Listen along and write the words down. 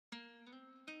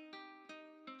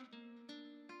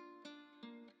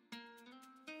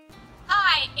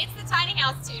Hi, it's the Tiny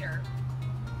House Tutor.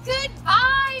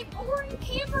 Goodbye, boring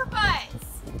camper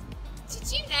butts.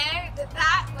 Did you know that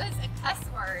that was a cuss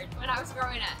word when I was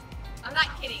growing up? I'm not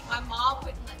kidding. My mom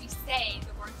wouldn't let me say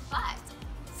the word butt.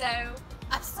 So,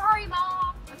 I'm sorry,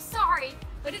 Mom. I'm sorry,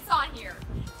 but it's on here.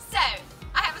 So,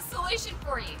 I have a solution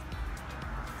for you.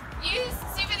 Use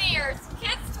souvenirs,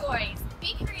 kids' toys,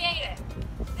 be creative.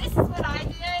 This is what I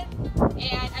did,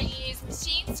 and I used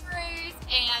machine screws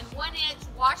and 1-inch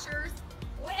washers.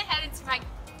 Went ahead into my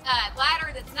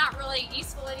ladder that's not really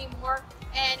useful anymore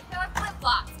and put on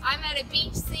flip-flops. I'm at a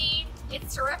beach scene.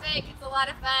 It's terrific. It's a lot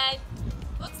of fun.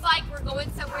 Looks like we're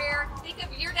going somewhere. Think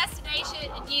of your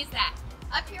destination and use that.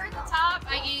 Up here at the top,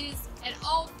 I used an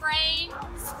old frame,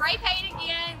 spray paint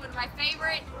again, one of my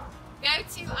favorite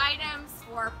go-to items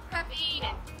for prepping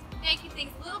and making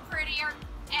things a little prettier,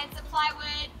 and some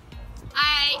plywood.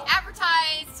 I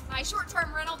advertised my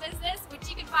short-term rental business, which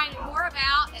you can find more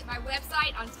about at my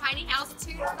website on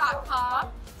tinyhousetutor.com.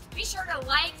 Be sure to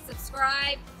like,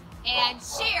 subscribe, and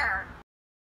share